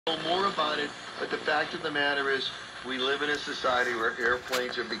more about it, but the fact of the matter is we live in a society where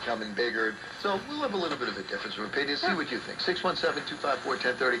airplanes are becoming bigger, so we'll have a little bit of a difference of opinion. See what you think.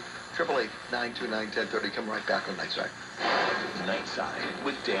 617-254-1030, 888-929-1030. Come right back on Nightside. Nightside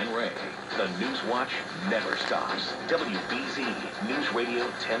with Dan Ray. The News Watch never stops. WBZ News Radio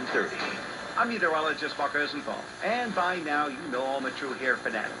 1030. I'm meteorologist Mark Rosenthal, and by now you know I'm a true hair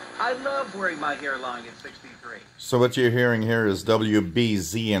fanatic. I love wearing my hair long at 63. So what you're hearing here is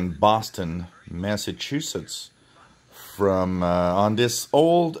WBZ in Boston, Massachusetts, from on this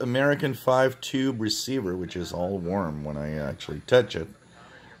old American 5-tube receiver, which is all warm when I actually touch it.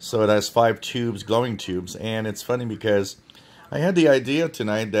 So it has 5 tubes, glowing tubes, and it's funny because I had the idea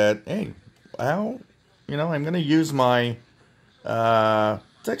tonight that, hey, I'm going to use my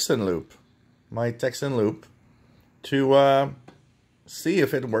Tecsun loop. My Tecsun loop to see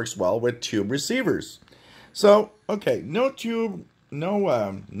if it works well with tube receivers. So, okay, no tube,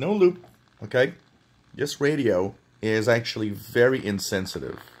 no loop, okay? This radio is actually very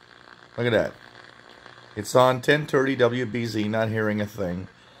insensitive. Look at that. It's on 1030 WBZ, not hearing a thing.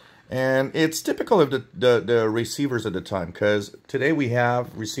 And it's typical of the receivers at the time, because today we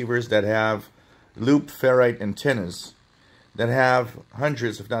have receivers that have loop ferrite antennas that have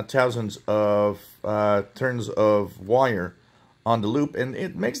hundreds, if not thousands, of turns of wire on the loop, and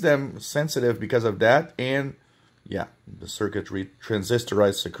it makes them sensitive because of that. And yeah, the circuitry,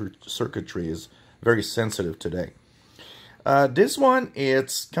 transistorized circuitry, is very sensitive today. This one,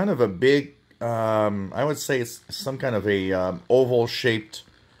 it's kind of a big, I would say it's some kind of a oval-shaped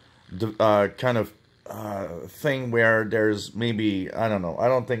kind of thing where there's maybe, I don't know, I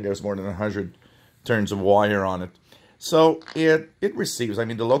don't think there's more than 100 turns of wire on it. So it receives, I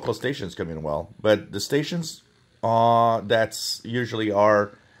mean, the local stations come in well, but the stations that's usually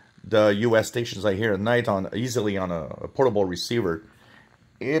are the US stations I hear at night easily on a portable receiver.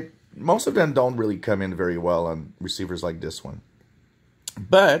 Most of them don't really come in very well on receivers like this one.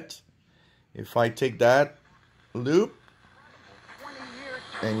 But if I take that loop,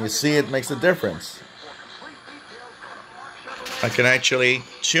 and you see it makes a difference. I can actually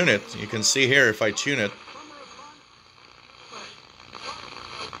tune it. You can see here if I tune it.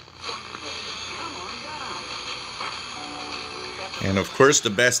 And of course, the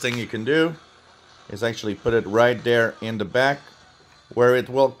best thing you can do is actually put it right there in the back, where it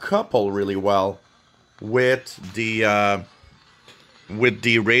will couple really well with the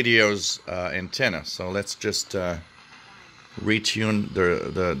radio's antenna. So let's just retune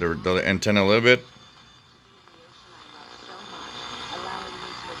the antenna a little bit.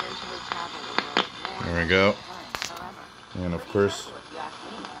 There we go. And of course,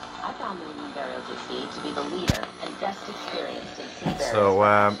 so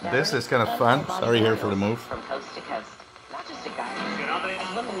this is kind of fun. Sorry here for the move. From coast to coast. Not just a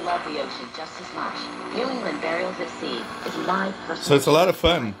guide. Women love the ocean just as much. New England Burials at Sea is live personal. So it's a lot of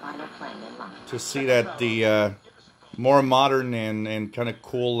fun to see that the more modern and kind of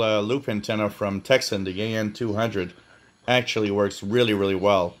cool loop antenna from Tecsun, the AN-200, actually works really, really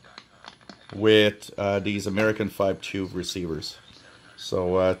well with these American 5-tube receivers. So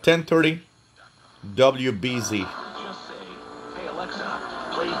 1030 WBZ. Just say, hey Alexa,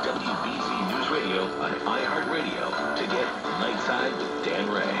 play WBZ News Radio on iHeartRadio to get Nightside with Dan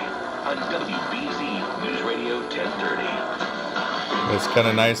Ray on WBZ News Radio 1030. It's kind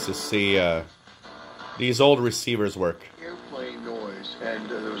of nice to see these old receivers work. Airplane noise, and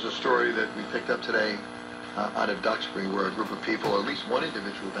there was a story that we picked up today out of Duxbury where a group of people, or at least one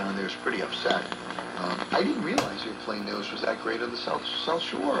individual down there, is pretty upset. I didn't realize airplane noise was that great on the South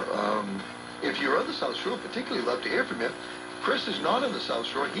Shore. If you're on the South Shore, particularly love to hear from you. Chris is not on the South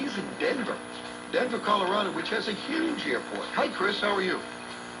Shore. He's in Denver, Colorado, which has a huge airport. Hi, Chris. How are you?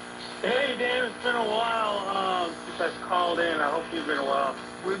 Hey, Dan. It's been a while since I've called in. I hope you've been well.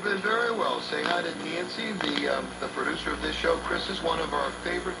 We've been very well. Say hi to Nancy, the producer of this show. Chris is one of our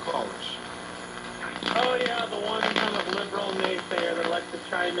favorite callers. Oh, yeah, the one kind of liberal naysayer that likes to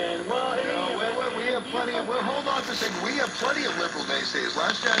chime in. Well, hey, we have plenty of, well, hold on for a second. We have plenty of liberal naysayers.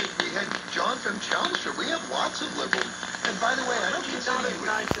 Last time we had John from Chelmsford. We have lots of liberals. And by the way, I don't he's not as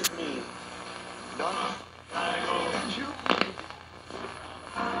nice as me. Donna? Did you?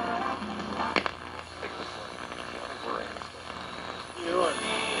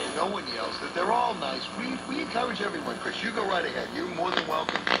 No one yells. They're all nice. We encourage everyone, Chris. You go right ahead. You're more than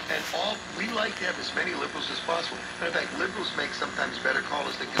welcome. And we like to have as many liberals as possible. In fact, liberals make sometimes better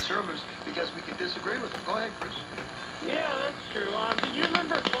callers than conservatives because we can disagree with them. Go ahead, Chris. Yeah, that's true. Do you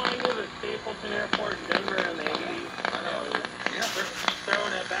remember flying to the Stapleton Airport in Denver in the 80s? I know. Yeah.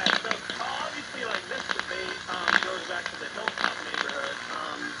 Throwing it back. So obviously, like, this debate goes back to the Hilton